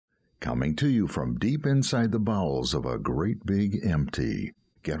Coming to you from deep inside the bowels of a great big empty.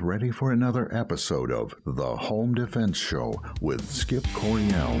 Get ready for another episode of The Home Defense Show with Skip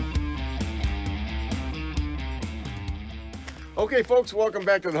Coryell. Okay, folks, welcome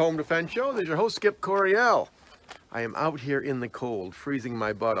back to The Home Defense Show. This is your host, Skip Coryell. I am out here in the cold, freezing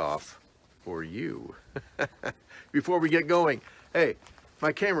my butt off for you. Before we get going, hey,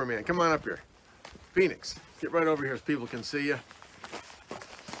 my cameraman, come on up here. Phoenix, get right over here so people can see you.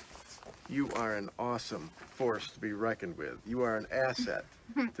 You are an awesome force to be reckoned with. You are an asset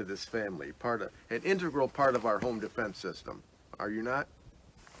to this family, an integral part of our home defense system. Are you not?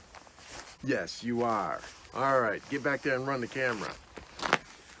 Yes, you are. All right, get back there and run the camera.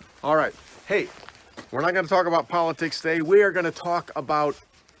 All right, hey, we're not going to talk about politics today. We are going to talk about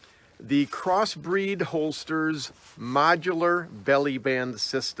the Crossbreed holsters modular belly band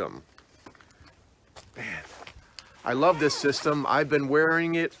system. Man, I love this system. I've been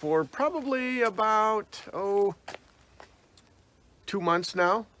wearing it for probably about, 2 months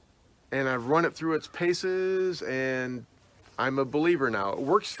now. And I've run it through its paces and I'm a believer now. It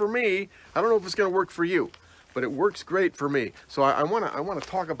works for me. I don't know if it's going to work for you, but it works great for me. So I want to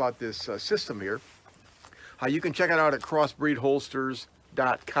talk about this system here. You can check it out at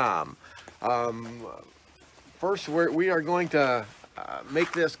crossbreedholsters.com. First, we are going to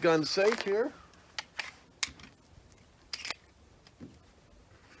make this gun safe here.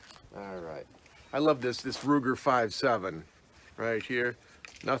 All right. I love this Ruger 5.7 right here.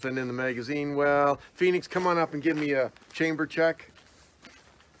 Nothing in the magazine. Well, Phoenix, come on up and give me a chamber check.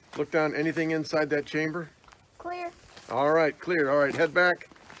 Look down. Anything inside that chamber? Clear. All right, clear. All right, head back.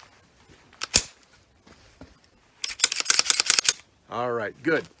 All right,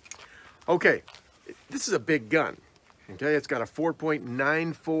 good. Okay, this is a big gun. Okay, it's got a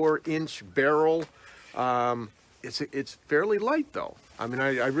 4.94 inch barrel. It's fairly light though. I mean,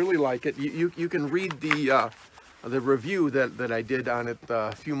 I really like it. You can read the review that I did on it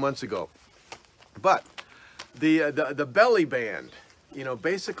a few months ago. But the belly band, you know,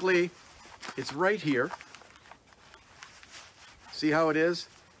 basically it's right here. See how it is?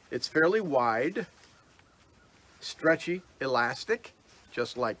 It's fairly wide, stretchy, elastic,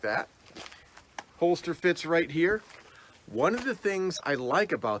 just like that. Holster fits right here. One of the things I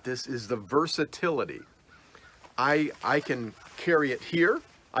like about this is the versatility. I can carry it here.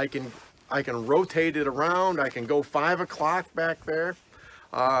 I can rotate it around. I can go 5 o'clock back there.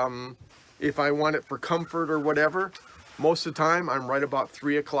 If I want it for comfort or whatever. Most of the time, I'm right about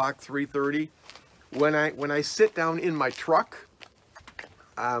 3 o'clock, 3:30. When I sit down in my truck,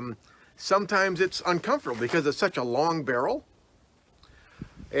 sometimes it's uncomfortable because it's such a long barrel.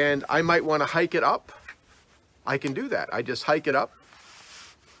 And I might want to hike it up. I can do that. I just hike it up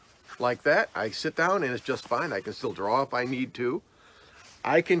like that. I sit down and it's just fine. I can still draw if I need to.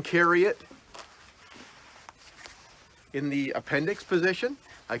 I can carry it in the appendix position.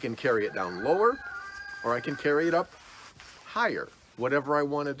 I can carry it down lower, or I can carry it up higher, whatever I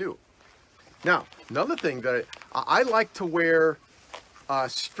want to do. Now, another thing that I like to wear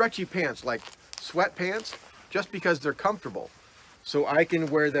stretchy pants, like sweatpants, just because they're comfortable. So I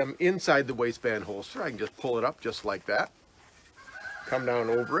can wear them inside the waistband holster. I can just pull it up just like that, come down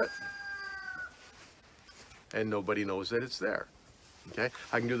over it, and nobody knows that it's there. Okay,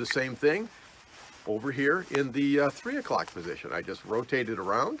 I can do the same thing over here in the 3 o'clock position. I just rotate it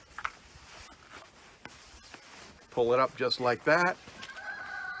around, pull it up just like that,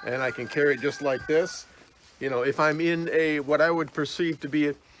 and I can carry it just like this. You know, if I'm in what I would perceive to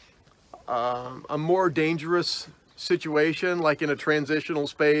be a more dangerous situation, like in a transitional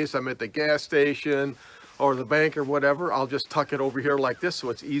space, I'm at the gas station or the bank or whatever, I'll just tuck it over here like this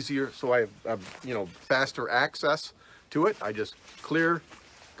so it's easier, so I have faster access to it. I just clear,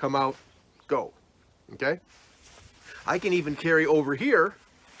 come out, go. Okay? I can even carry over here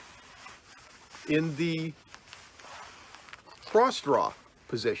in the cross draw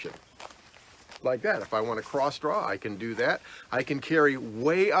position. Like that. If I want to cross draw, I can do that. I can carry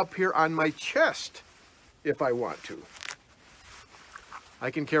way up here on my chest if I want to.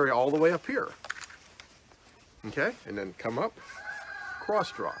 I can carry all the way up here. Okay? And then come up,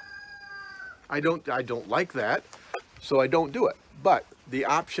 cross draw. I don't like that, so I don't do it. But the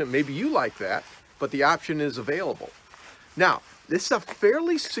option, maybe you like that, but the option is available. Now, this is a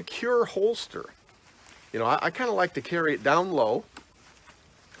fairly secure holster. You know, I kind of like to carry it down low,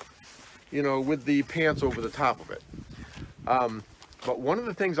 you know, with the pants over the top of it. But one of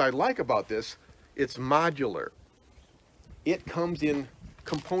the things I like about this, it's modular. It comes in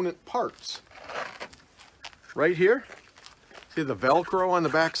component parts. Right here, see the Velcro on the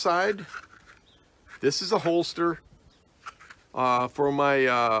back side? This is a holster for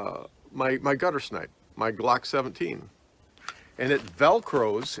my my gutter snipe, my Glock 17. And it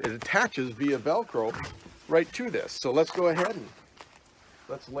velcros, it attaches via Velcro right to this. So let's go ahead and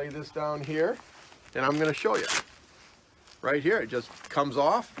let's lay this down here, and I'm going to show you. Right here, it just comes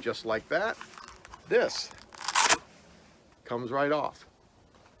off just like that. This comes right off.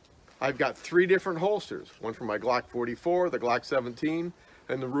 I've got 3 different holsters, one for my Glock 44, the Glock 17,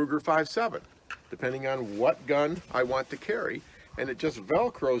 and the Ruger 5.7, depending on what gun I want to carry. And it just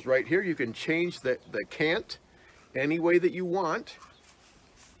velcros right here. You can change the cant any way that you want,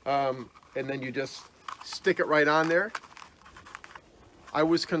 and then you just stick it right on there. I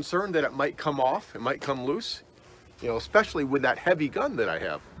was concerned that it might come off, it might come loose, you know, especially with that heavy gun that I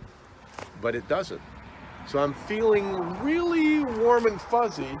have, but it doesn't. So I'm feeling really warm and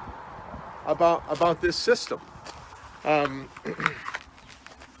fuzzy about this system. I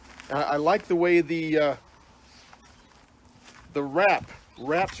like the way the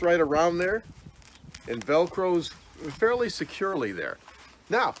wraps right around there and velcros fairly securely there.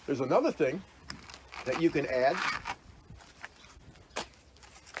 Now, there's another thing that you can add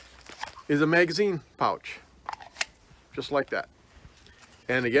is a magazine pouch, just like that.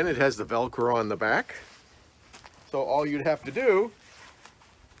 And again, it has the Velcro on the back. So all you'd have to do,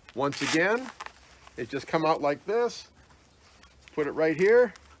 once again, is just come out like this, put it right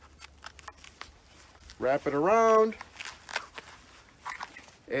here, wrap it around,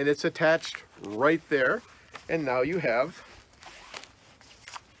 and it's attached right there. And now you have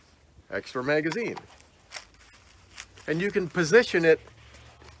extra magazine. And you can position it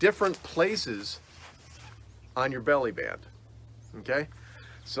different places on your belly band. Okay?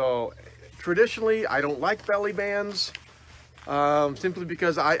 So traditionally, I don't like belly bands, simply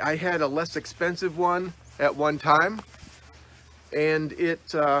because I had a less expensive one at one time, and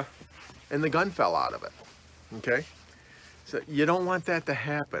and the gun fell out of it. Okay? So you don't want that to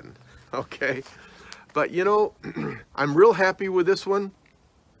happen. Okay? But you know, I'm real happy with this one.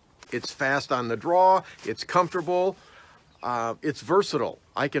 It's fast on the draw, it's comfortable, it's versatile.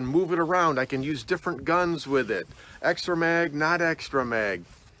 I can move it around, I can use different guns with it. Extra mag, not extra mag.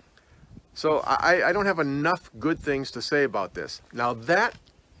 So I don't have enough good things to say about this. Now that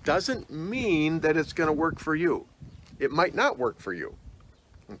doesn't mean that it's gonna work for you. It might not work for you,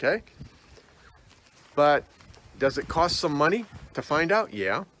 okay? But does it cost some money to find out?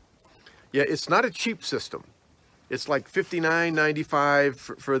 Yeah. Yeah, it's not a cheap system. It's like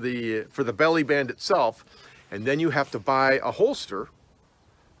 $59.95 for the belly band itself, and then you have to buy a holster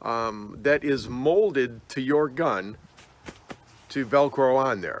that is molded to your gun to Velcro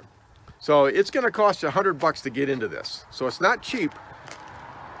on there. So it's going to cost you $100 to get into this. So it's not cheap,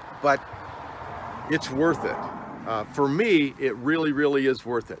 but it's worth it. For me, it really, really is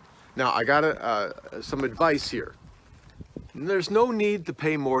worth it. Now I got some advice here. There's no need to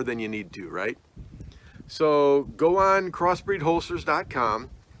pay more than you need to, right? So go on crossbreedholsters.com,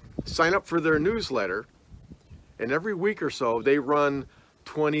 sign up for their newsletter, and every week or so they run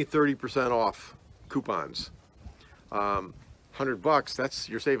 20-30% off coupons. $100, that's,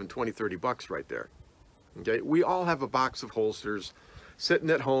 you're saving 20-30 bucks right there. Okay, we all have a box of holsters sitting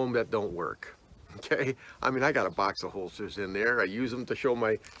at home that don't work. Okay, I mean, I got a box of holsters in there. I use them to show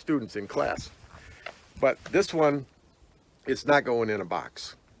my students in class. But this one, it's not going in a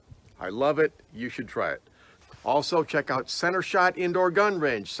box. I love it. You should try it. Also, check out Center Shot Indoor Gun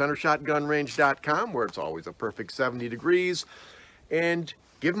Range, centershotgunrange.com, where it's always a perfect 70 degrees, and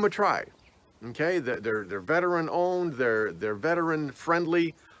give them a try. Okay, they're veteran owned, they're veteran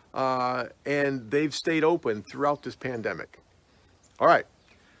friendly, and they've stayed open throughout this pandemic. All right,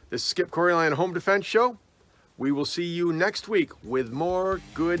 this is Skip Coriolan Home Defense Show. We will see you next week with more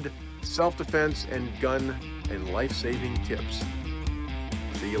good self-defense and gun and life-saving tips.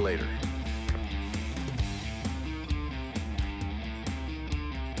 See you later.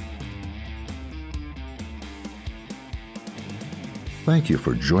 Thank you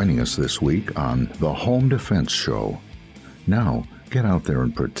for joining us this week on The Home Defense Show. Now, get out there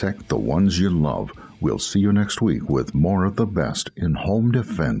and protect the ones you love. We'll see you next week with more of the best in home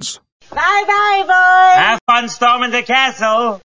defense. Bye-bye, boys! Have fun storming the castle!